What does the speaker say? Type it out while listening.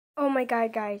Oh my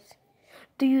god, guys.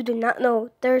 Do not know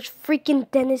there's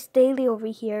freaking Dennis Daily over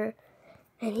here.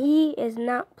 And he is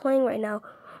not playing right now.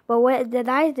 But what did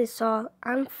I just saw,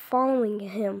 I'm following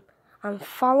him. I'm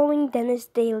following Dennis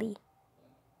Daily.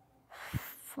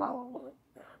 Following.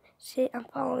 Shit, I'm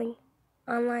following.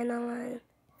 Online.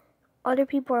 Other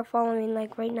people are following,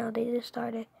 like right now. They just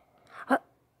started.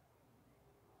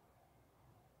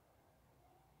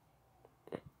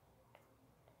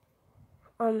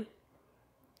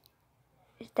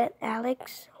 Is that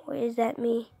Alex? Or is that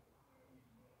me?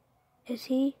 Is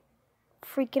he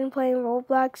freaking playing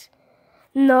Roblox?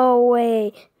 No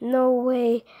way.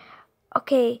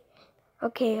 Okay,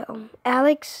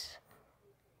 Alex,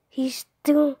 he's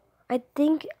still, I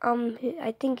think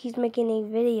he's making a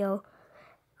video.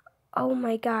 Oh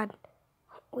my god.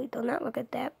 Wait, do not look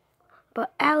at that.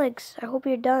 But Alex, I hope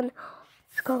you're done.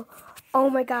 Let's go. Oh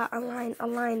my god, online.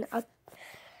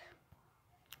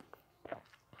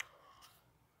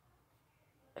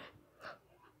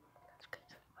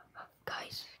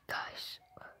 Guys.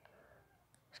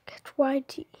 Sketch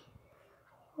YT.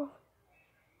 Oh.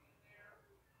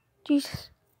 Jesus.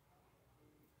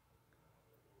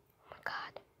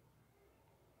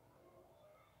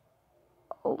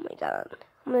 Oh my god.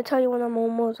 I'm gonna tell you when I'm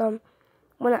almost I'm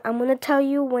gonna tell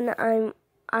you when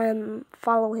I'm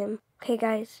follow him. Okay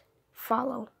guys,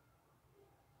 follow.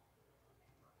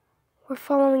 We're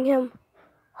following him.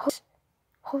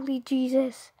 Holy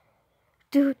Jesus.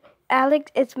 Dude,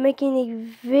 Alex is making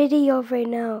a video right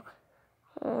now.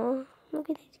 Oh, look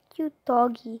at this cute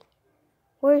doggy.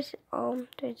 Where's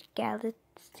there's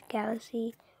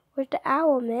Galaxy. Where's the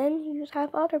owl, man? You just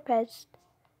have other pets.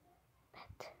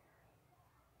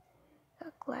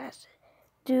 Got glasses.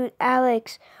 Dude,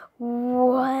 Alex,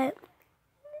 what?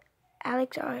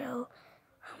 Alex RL.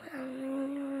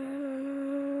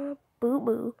 Boo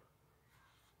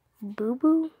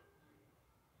boo.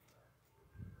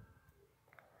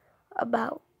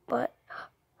 About, but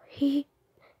he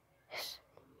is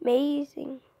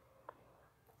amazing.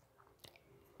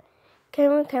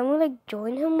 Can we like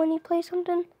join him when he plays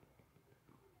something?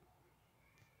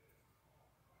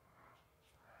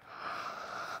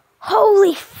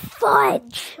 Holy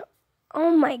fudge!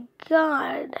 Oh my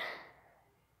god.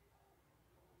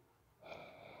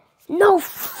 No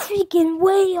freaking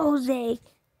way, Jose.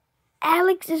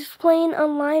 Alex is playing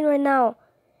online right now.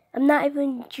 I'm not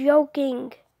even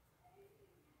joking.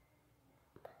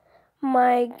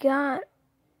 My god.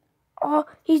 Oh,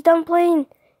 he's done playing.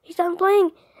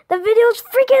 The video's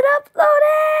freaking uploaded!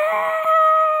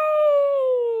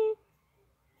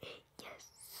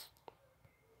 Yes.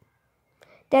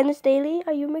 Dennis Daily,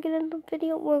 are you making a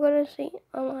video? We're gonna see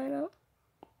online out.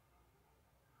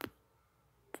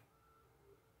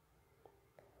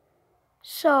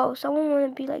 So, someone wanna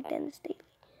be like Dennis Daily.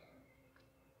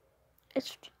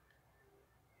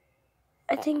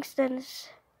 I think it's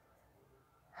Dennis.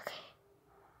 Okay.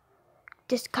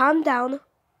 Just calm down.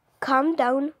 Come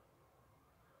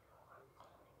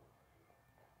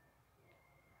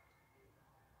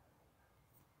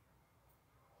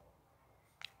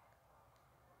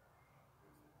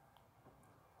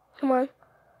on.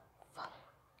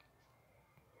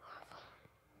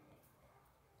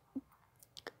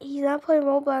 He's not playing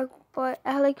Roblox, but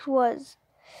Alex was.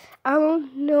 I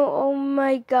don't know. Oh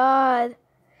my god.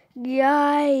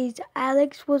 Guys,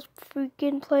 Alex was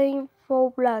freaking playing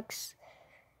Roblox.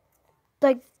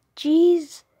 Like,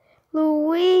 jeez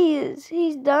Louise.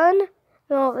 He's done?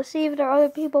 No, let's see if there are other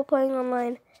people playing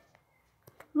online.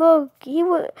 Look, he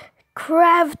would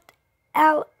crafted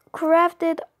RL.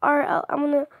 I'm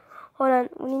gonna, hold on.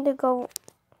 We need to go.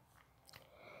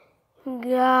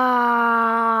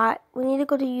 God, we need to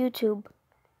go to YouTube.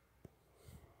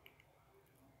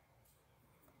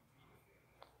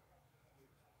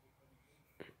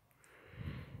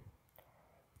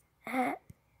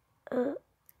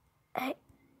 Hey,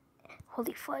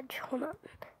 holy fudge, hold on.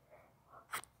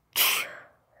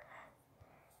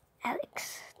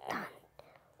 Alex,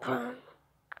 done.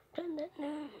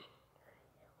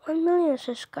 1 million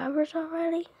subscribers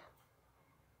already?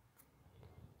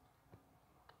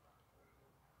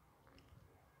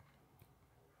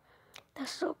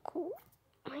 That's so cool.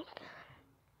 Oh my god.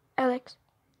 Alex.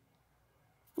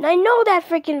 I know that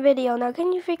freaking video. Now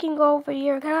can you freaking go over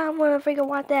here? Cause I wanna freaking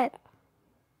watch that.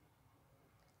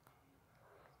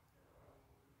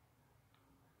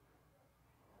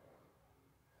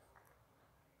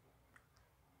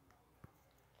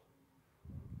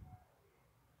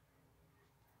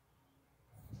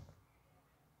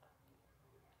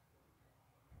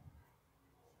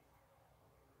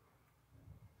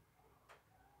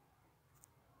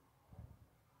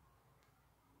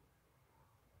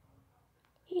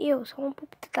 Ew, someone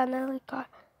pooped on another car.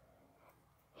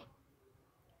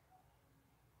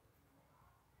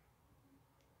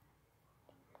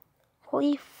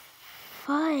 Holy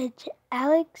fudge,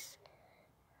 Alex.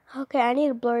 Okay, I need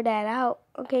to blur that out.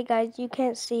 Okay, guys, you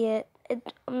can't see it.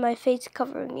 It's my face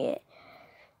covering it.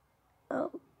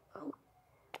 Oh.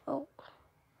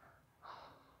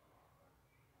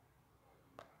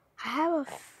 I have a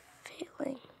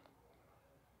feeling.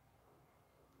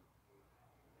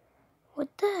 What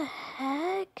the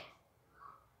heck?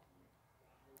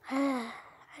 I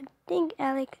think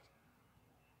Alex.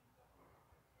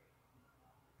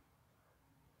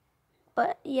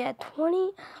 But yeah, 20.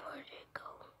 Where did it go?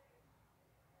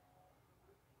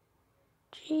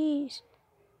 Jeez.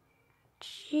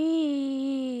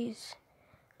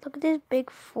 Look at this big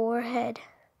forehead.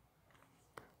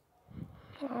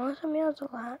 Oh, something else a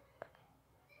lot.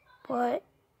 But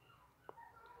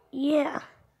yeah.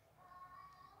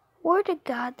 Where'd the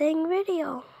goddamn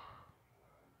video?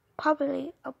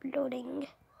 Probably uploading.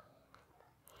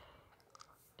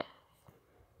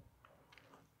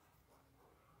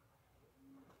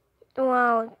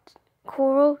 Wow,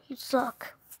 Coral, you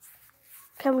suck.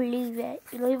 Can't believe it.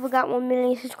 You don't even got 1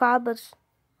 million subscribers.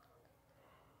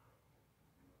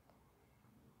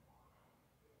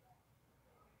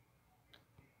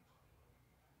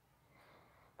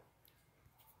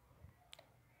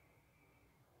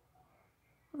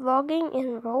 Vlogging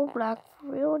in Roblox,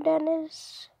 for real,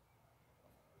 Dennis?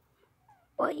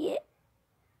 What yeah?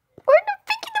 Where the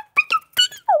freaking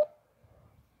video?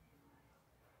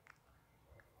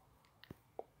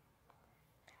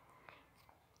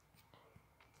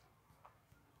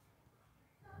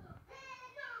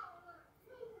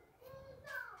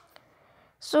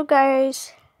 So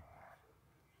guys,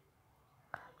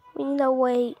 we need to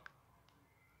wait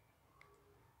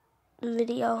the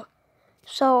video.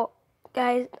 So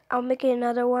guys, I'll make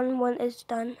another one when it's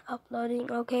done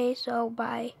uploading. Okay, so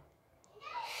bye.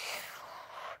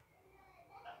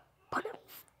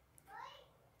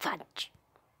 Fudge.